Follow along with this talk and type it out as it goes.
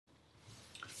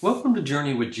Welcome to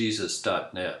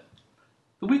JourneyWithJesus.net,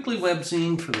 the weekly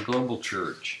webzine for the global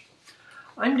church.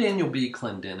 I'm Daniel B.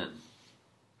 Clendenin.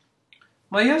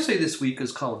 My essay this week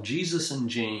is called Jesus and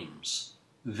James,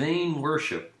 Vain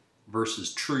Worship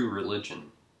versus True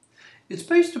Religion. It's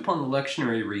based upon the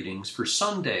lectionary readings for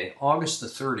Sunday, August the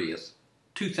 30th,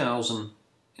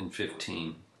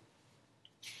 2015.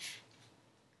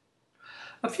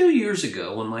 A few years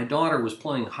ago, when my daughter was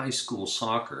playing high school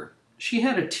soccer, she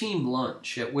had a team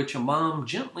lunch at which a mom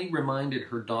gently reminded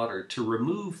her daughter to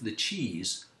remove the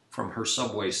cheese from her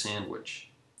Subway sandwich.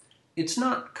 "It's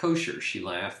not kosher," she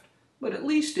laughed, "but at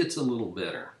least it's a little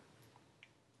better."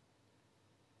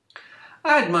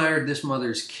 I admired this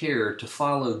mother's care to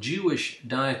follow Jewish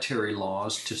dietary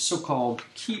laws to so-called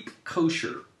keep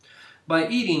kosher by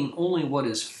eating only what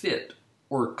is fit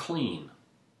or clean.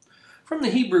 From the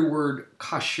Hebrew word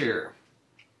kasher.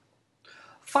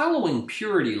 Following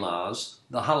purity laws,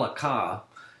 the halakha,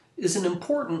 is an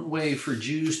important way for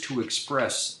Jews to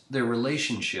express their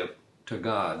relationship to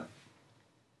God.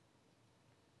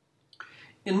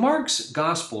 In Mark's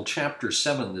Gospel, chapter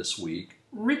 7 this week,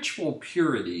 ritual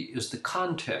purity is the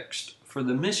context for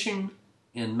the mission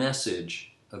and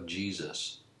message of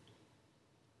Jesus.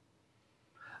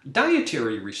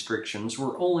 Dietary restrictions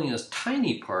were only a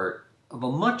tiny part of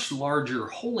a much larger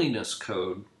holiness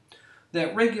code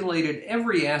that regulated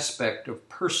every aspect of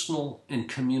personal and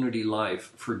community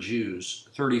life for Jews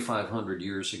 3,500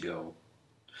 years ago.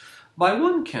 By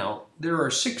one count, there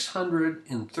are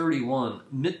 631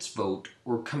 mitzvot,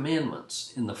 or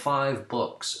commandments, in the 5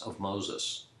 books of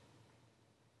Moses.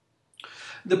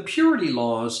 The purity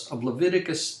laws of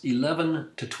Leviticus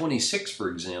 11 to 26, for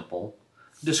example,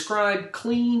 describe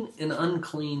clean and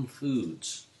unclean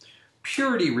foods,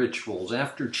 purity rituals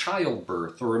after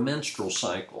childbirth or a menstrual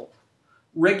cycle,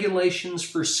 regulations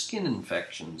for skin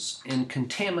infections and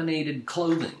contaminated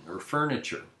clothing or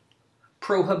furniture,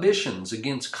 prohibitions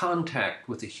against contact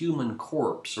with a human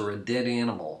corpse or a dead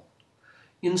animal,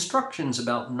 instructions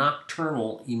about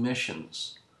nocturnal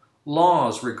emissions,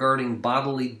 laws regarding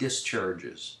bodily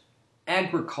discharges,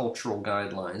 agricultural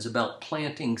guidelines about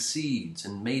planting seeds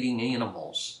and mating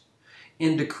animals,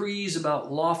 and decrees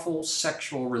about lawful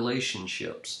sexual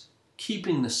relationships,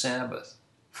 keeping the Sabbath,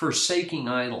 forsaking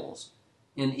idols,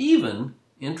 and even,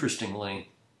 interestingly,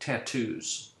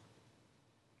 tattoos.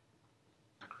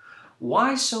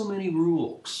 Why so many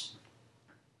rules?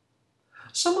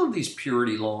 Some of these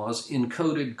purity laws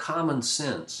encoded common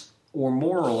sense or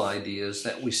moral ideas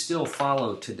that we still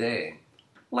follow today,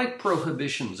 like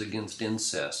prohibitions against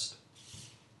incest.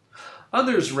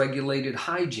 Others regulated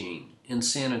hygiene and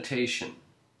sanitation.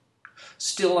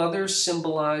 Still others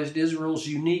symbolized Israel's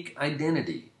unique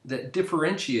identity that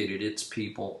differentiated its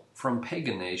people from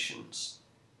pagan nations.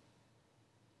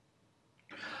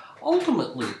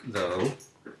 Ultimately, though,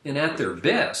 and at their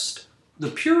best,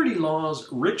 the purity laws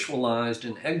ritualized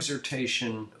an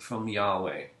exhortation from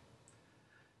Yahweh.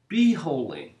 "Be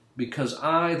holy, because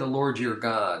I, the Lord your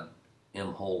God,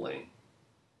 am holy."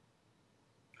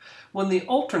 When the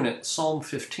alternate Psalm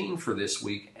 15 for this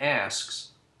week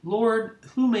asks, "Lord,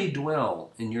 who may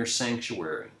dwell in your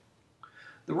sanctuary?"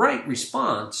 the right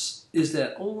response is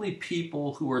that only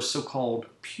people who are so-called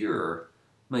pure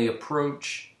may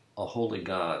approach a holy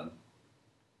God.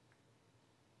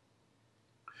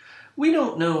 We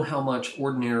don't know how much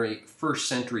ordinary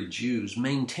first-century Jews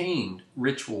maintained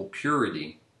ritual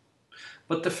purity,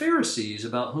 but the Pharisees,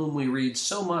 about whom we read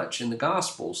so much in the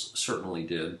Gospels, certainly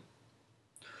did.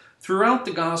 Throughout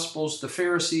the Gospels, the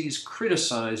Pharisees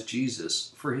criticized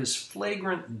Jesus for his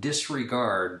flagrant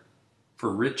disregard for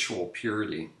ritual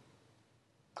purity.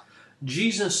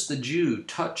 Jesus the Jew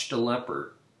touched a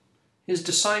leper. His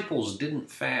disciples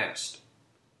didn't fast.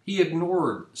 He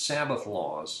ignored Sabbath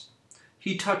laws.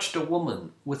 He touched a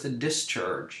woman with a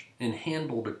discharge and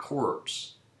handled a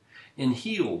corpse, and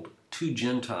healed 2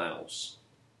 Gentiles.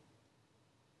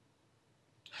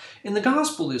 In the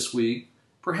Gospel this week,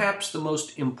 perhaps the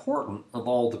most important of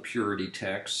all the purity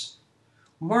texts,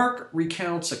 Mark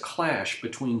recounts a clash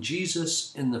between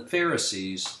Jesus and the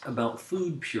Pharisees about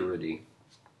food purity.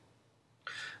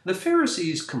 The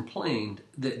Pharisees complained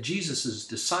that Jesus'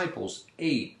 disciples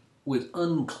ate with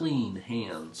unclean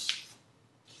hands.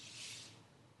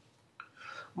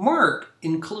 Mark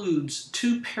includes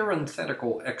 2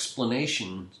 parenthetical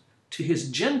explanations to his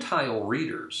Gentile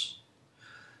readers,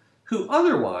 who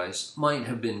otherwise might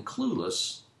have been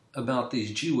clueless about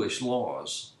these Jewish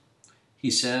laws. He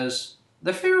says,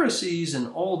 "The Pharisees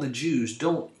and all the Jews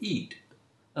don't eat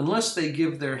unless they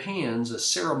give their hands a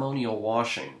ceremonial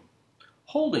washing,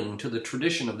 holding to the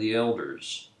tradition of the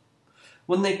elders.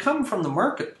 When they come from the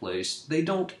marketplace, they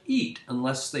don't eat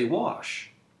unless they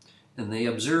wash, and they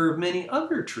observe many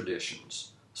other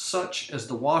traditions, such as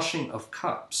the washing of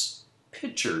cups,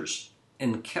 pitchers,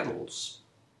 and kettles.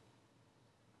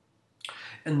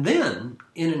 And then,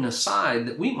 in an aside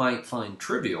that we might find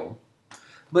trivial,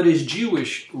 but his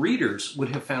Jewish readers would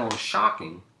have found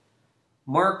shocking,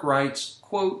 Mark writes,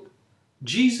 quote,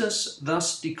 Jesus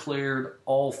thus declared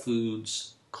all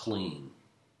foods clean.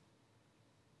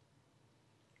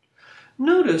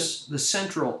 Notice the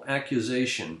central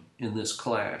accusation in this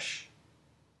clash.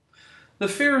 The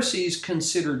Pharisees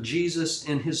considered Jesus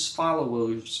and his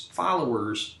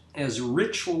followers as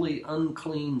ritually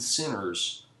unclean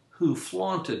sinners who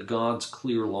flaunted God's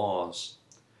clear laws.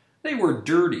 They were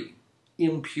dirty,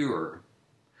 impure,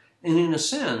 and in a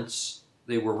sense,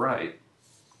 they were right.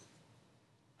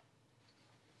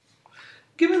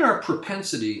 Given our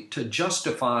propensity to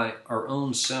justify our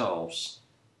own selves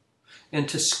and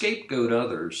to scapegoat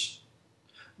others,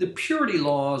 the purity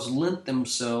laws lent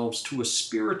themselves to a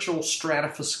spiritual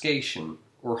stratification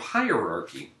or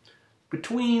hierarchy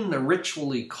between the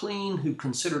ritually clean who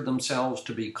considered themselves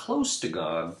to be close to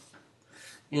God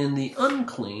and the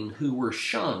unclean who were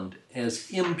shunned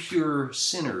as impure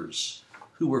sinners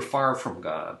who were far from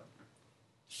God.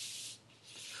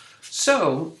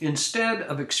 So, instead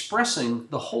of expressing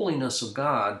the holiness of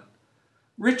God,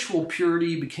 ritual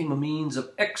purity became a means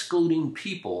of excluding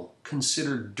people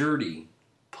considered dirty,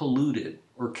 polluted,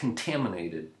 or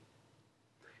contaminated.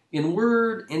 In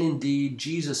word and in deed,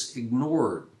 Jesus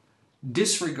ignored,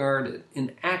 disregarded,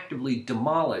 and actively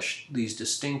demolished these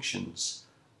distinctions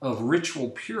of ritual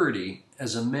purity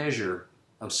as a measure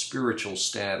of spiritual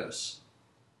status.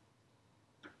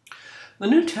 The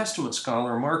New Testament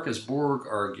scholar Marcus Borg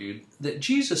argued that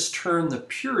Jesus turned the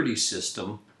purity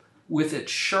system with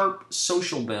its sharp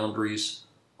social boundaries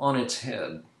on its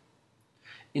head.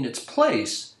 In its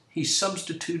place, he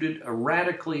substituted a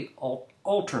radically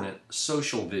alternate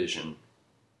social vision.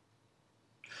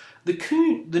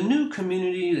 The new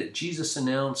community that Jesus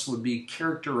announced would be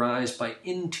characterized by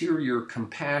interior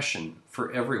compassion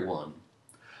for everyone,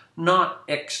 not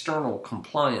external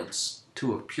compliance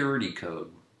to a purity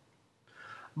code.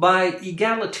 By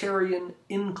egalitarian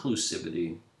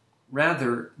inclusivity,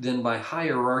 rather than by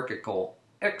hierarchical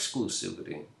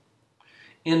exclusivity,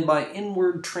 and by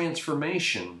inward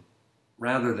transformation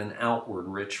rather than outward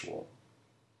ritual.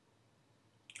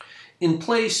 In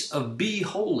place of be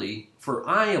holy, for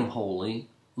I am holy,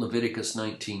 Leviticus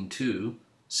 19:2,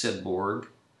 said Borg,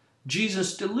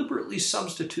 Jesus deliberately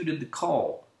substituted the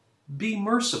call, be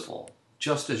merciful,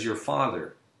 just as your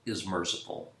Father is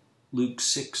merciful, Luke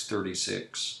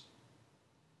 6:36.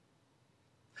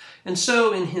 And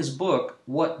so in his book,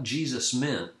 What Jesus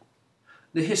Meant,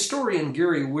 the historian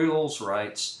Gary Wills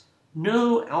writes,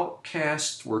 no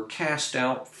outcasts were cast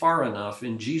out far enough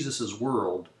in Jesus'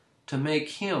 world to make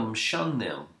him shun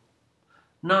them.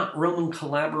 Not Roman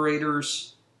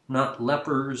collaborators, not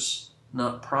lepers,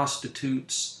 not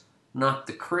prostitutes, not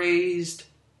the crazed,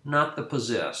 not the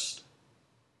possessed.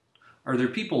 Are there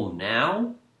people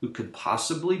now who could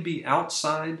possibly be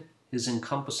outside his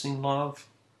encompassing love?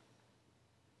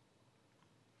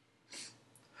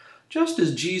 Just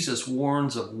as Jesus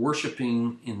warns of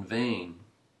worshiping in vain,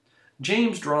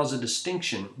 James draws a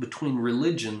distinction between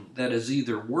religion that is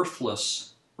either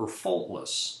worthless or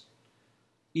faultless,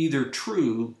 either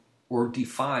true or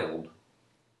defiled.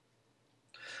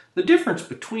 The difference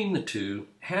between the two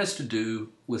has to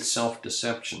do with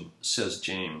self-deception, says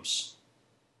James.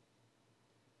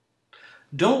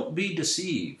 Don't be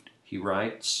deceived, he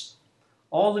writes.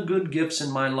 All the good gifts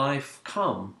in my life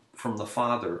come from the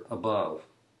Father above.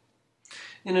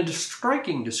 In a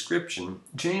striking description,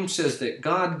 James says that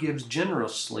God gives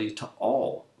generously to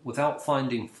all without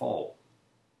finding fault.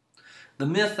 The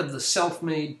myth of the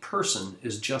self-made person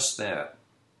is just that,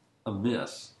 a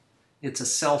myth. It's a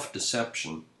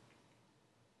self-deception.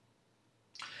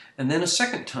 And then a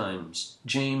second time,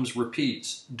 James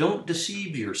repeats, don't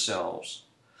deceive yourselves.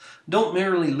 Don't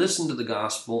merely listen to the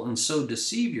gospel and so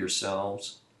deceive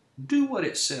yourselves. Do what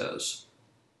it says.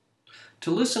 To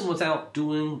listen without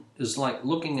doing is like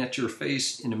looking at your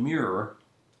face in a mirror,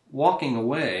 walking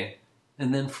away,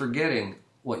 and then forgetting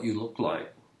what you look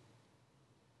like.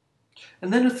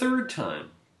 And then a third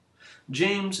time,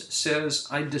 James says,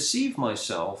 I deceive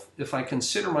myself if I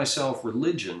consider myself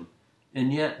religion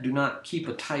and yet do not keep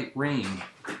a tight rein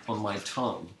on my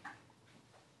tongue.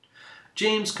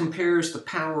 James compares the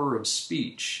power of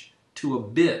speech to a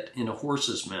bit in a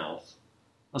horse's mouth,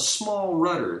 a small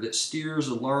rudder that steers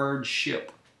a large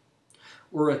ship,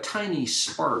 or a tiny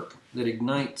spark that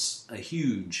ignites a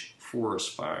huge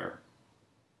forest fire.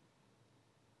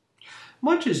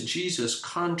 Much as Jesus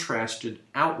contrasted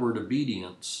outward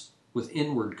obedience with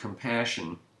inward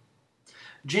compassion,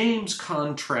 James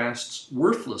contrasts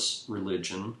worthless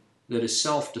religion that is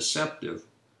self-deceptive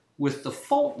with the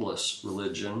faultless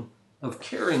religion of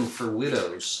caring for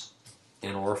widows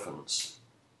and orphans.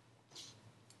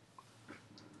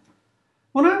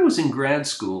 When I was in grad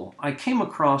school, I came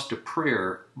across a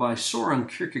prayer by Søren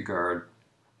Kierkegaard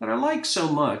that I liked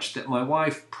so much that my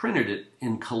wife printed it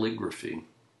in calligraphy.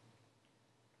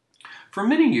 For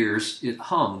many years, it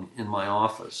hung in my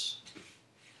office.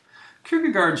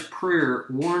 Kierkegaard's prayer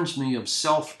warns me of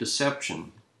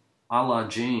self-deception, a la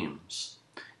James,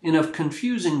 and of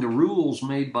confusing the rules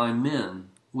made by men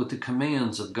with the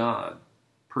commands of God,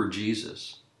 per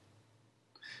Jesus.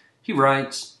 He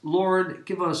writes, "Lord,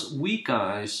 give us weak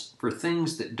eyes for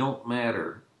things that don't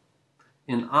matter,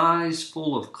 and eyes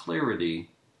full of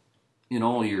clarity in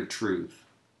all your truth."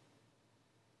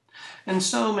 And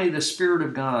so may the Spirit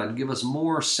of God give us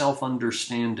more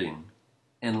self-understanding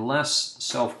and less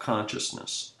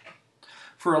self-consciousness,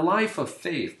 for a life of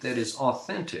faith that is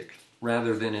authentic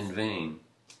rather than in vain,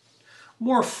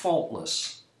 more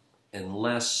faultless and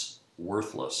less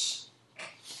worthless.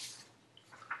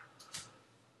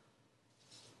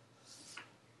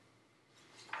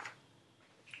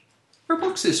 For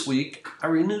books this week, I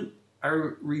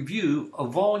review a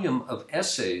volume of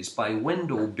essays by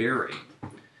Wendell Berry.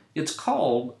 It's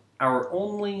called Our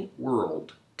Only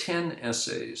World, 10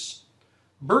 Essays.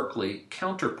 Berkeley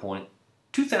Counterpoint,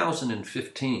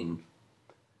 2015.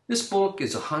 This book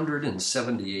is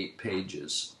 178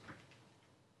 pages.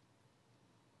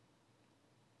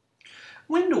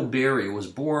 Wendell Berry was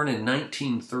born in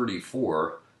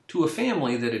 1934 to a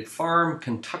family that had farmed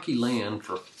Kentucky land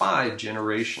for 5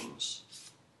 generations.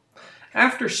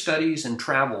 After studies and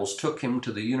travels took him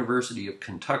to the University of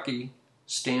Kentucky,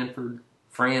 Stanford,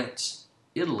 France,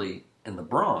 Italy, and the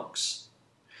Bronx.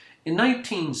 In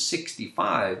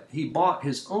 1965, he bought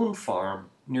his own farm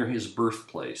near his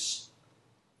birthplace.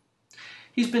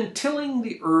 He's been tilling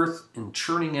the earth and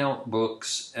churning out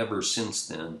books ever since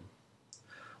then.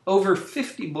 Over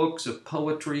 50 books of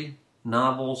poetry,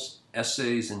 novels,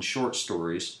 essays, and short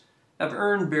stories have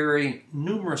earned Berry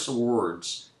numerous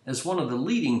awards as one of the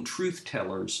leading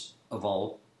truth-tellers of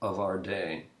our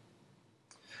day.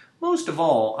 Most of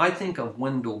all, I think of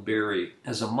Wendell Berry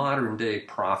as a modern-day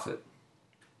prophet.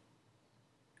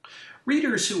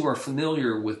 Readers who are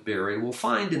familiar with Berry will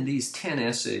find in these 10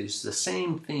 essays the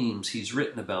same themes he's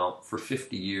written about for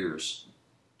 50 years.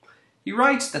 He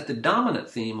writes that the dominant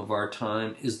theme of our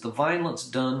time is the violence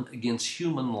done against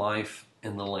human life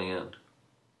and the land.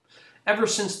 Ever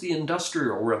since the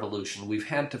Industrial Revolution, we've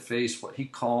had to face what he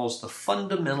calls the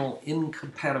fundamental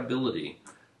incompatibility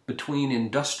between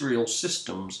industrial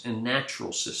systems and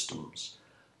natural systems,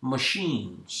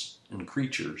 machines and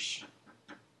creatures.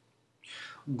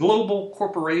 Global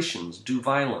corporations do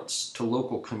violence to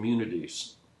local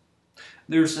communities.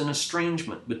 There's an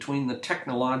estrangement between the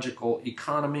technological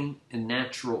economy and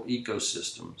natural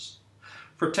ecosystems.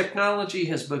 For technology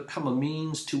has become a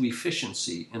means to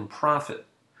efficiency and profit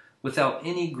without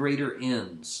any greater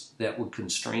ends that would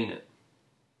constrain it.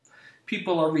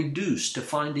 People are reduced to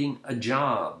finding a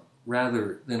job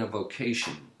rather than a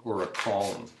vocation or a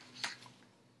calling.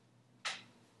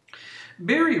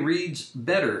 Berry reads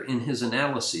better in his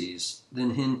analyses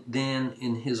than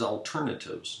in his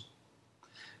alternatives.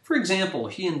 For example,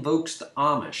 he invokes the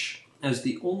Amish as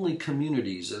the only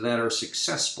communities that are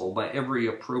successful by every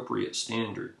appropriate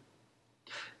standard.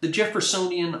 The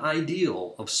Jeffersonian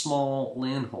ideal of small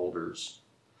landholders,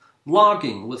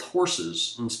 logging with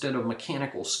horses instead of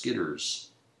mechanical skidders,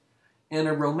 and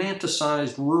a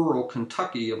romanticized rural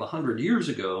Kentucky of 100 years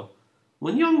ago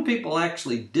when young people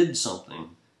actually did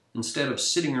something instead of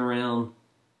sitting around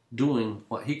doing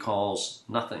what he calls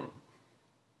nothing.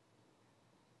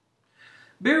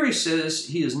 Berry says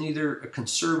he is neither a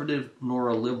conservative nor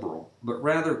a liberal, but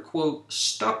rather, quote,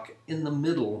 stuck in the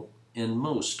middle and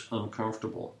most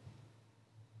uncomfortable.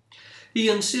 He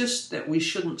insists that we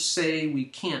shouldn't say we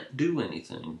can't do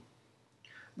anything.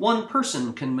 One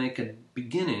person can make a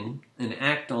beginning and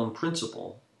act on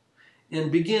principle,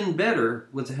 and begin better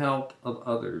with the help of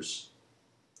others.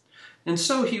 And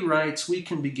so he writes, we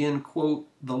can begin, quote,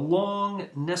 the long,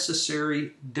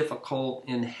 necessary, difficult,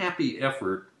 and happy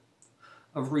effort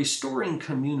of restoring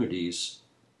communities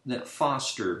that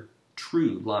foster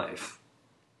true life.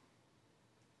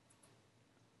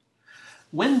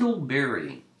 Wendell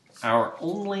Berry, Our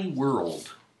Only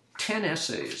World, 10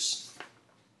 Essays.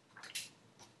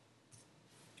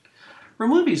 For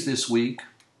movies this week,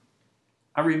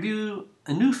 I review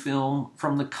a new film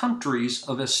from the countries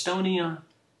of Estonia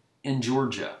and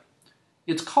Georgia.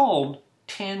 It's called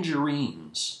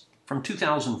Tangerines from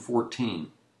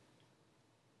 2014.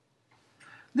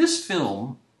 This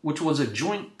film, which was a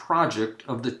joint project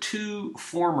of the two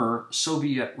former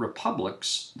Soviet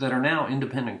republics that are now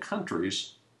independent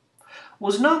countries,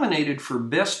 was nominated for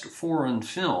Best Foreign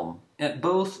Film at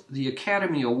both the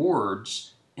Academy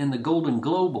Awards and the Golden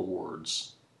Globe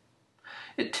Awards.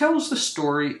 It tells the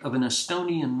story of an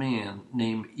Estonian man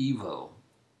named Ivo.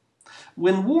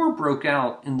 When war broke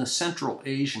out in the Central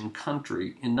Asian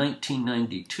country in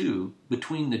 1992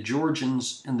 between the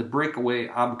Georgians and the breakaway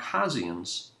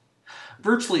Abkhazians,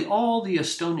 virtually all the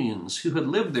Estonians who had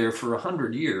lived there for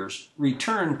 100 years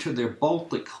returned to their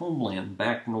Baltic homeland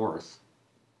back north.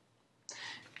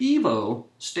 Ivo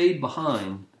stayed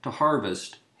behind to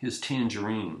harvest his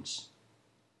tangerines.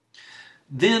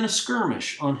 Then a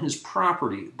skirmish on his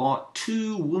property brought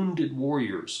two wounded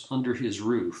warriors under his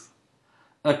roof.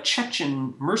 A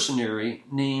Chechen mercenary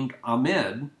named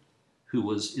Ahmed, who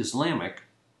was Islamic,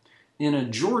 and a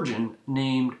Georgian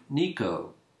named Niko,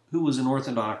 who was an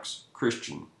Orthodox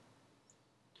Christian.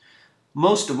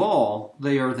 Most of all,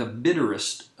 they are the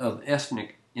bitterest of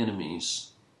ethnic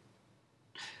enemies.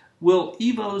 Will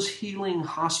Ivo's healing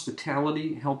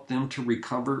hospitality help them to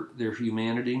recover their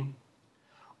humanity?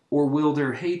 Or will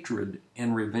their hatred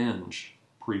and revenge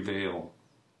prevail?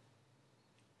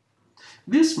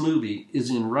 This movie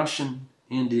is in Russian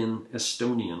and in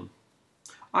Estonian.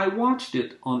 I watched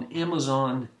it on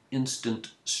Amazon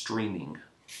Instant Streaming.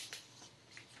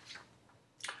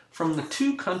 From the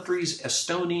two countries,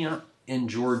 Estonia and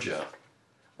Georgia,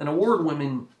 an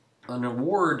award-winning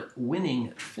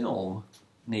film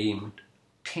named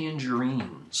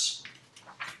Tangerines.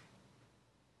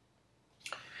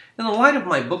 In the light of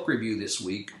my book review this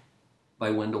week by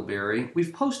Wendell Berry,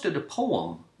 we've posted a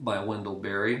poem by Wendell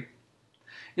Berry.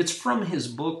 It's from his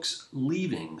book's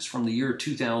Leavings from the year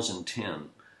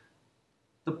 2010.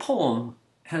 The poem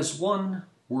has one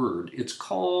word. It's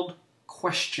called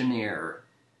Questionnaire.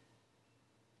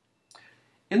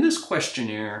 In this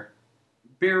questionnaire,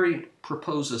 Berry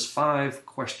proposes 5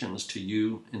 questions to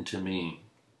you and to me.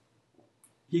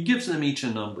 He gives them each a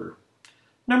number.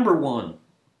 Number 1,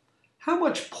 how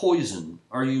much poison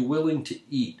are you willing to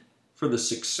eat for the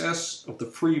success of the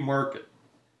free market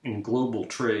and global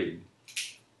trade?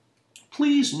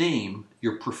 Please name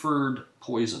your preferred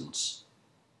poisons.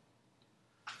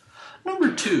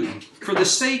 Number 2, for the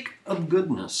sake of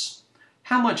goodness,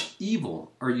 how much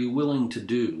evil are you willing to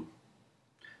do?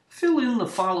 Fill in the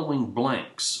following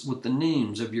blanks with the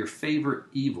names of your favorite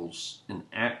evils and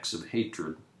acts of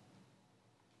hatred.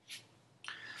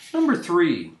 Number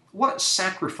 3, what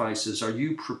sacrifices are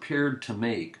you prepared to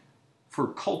make for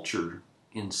culture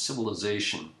and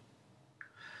civilization?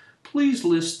 Please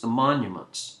list the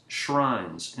monuments,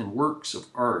 shrines, and works of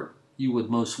art you would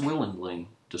most willingly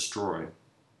destroy.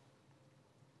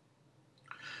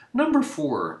 Number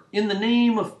 4, in the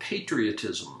name of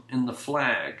patriotism and the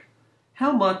flag,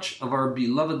 how much of our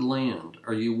beloved land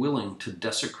are you willing to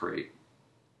desecrate?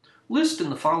 List in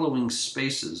the following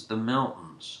spaces the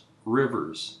mountains,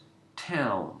 rivers,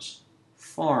 towns,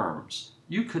 farms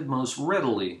you could most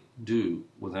readily do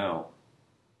without.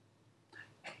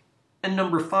 And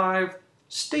number 5,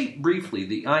 state briefly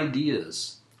the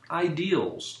ideas,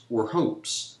 ideals, or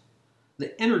hopes,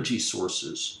 the energy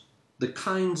sources, the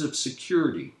kinds of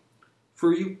security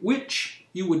for which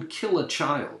you would kill a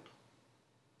child.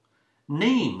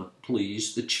 Name,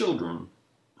 please, the children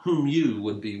whom you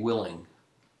would be willing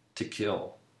to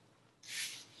kill.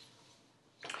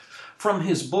 From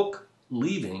his book,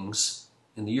 Leavings,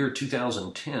 in the year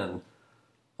 2010,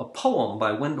 a poem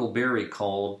by Wendell Berry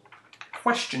called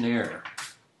Questionnaire.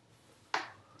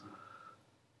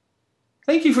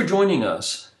 Thank you for joining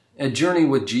us at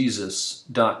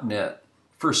JourneyWithJesus.net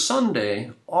for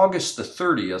Sunday, August the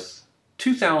 30th,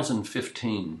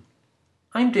 2015.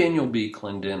 I'm Daniel B.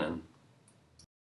 Clendenin.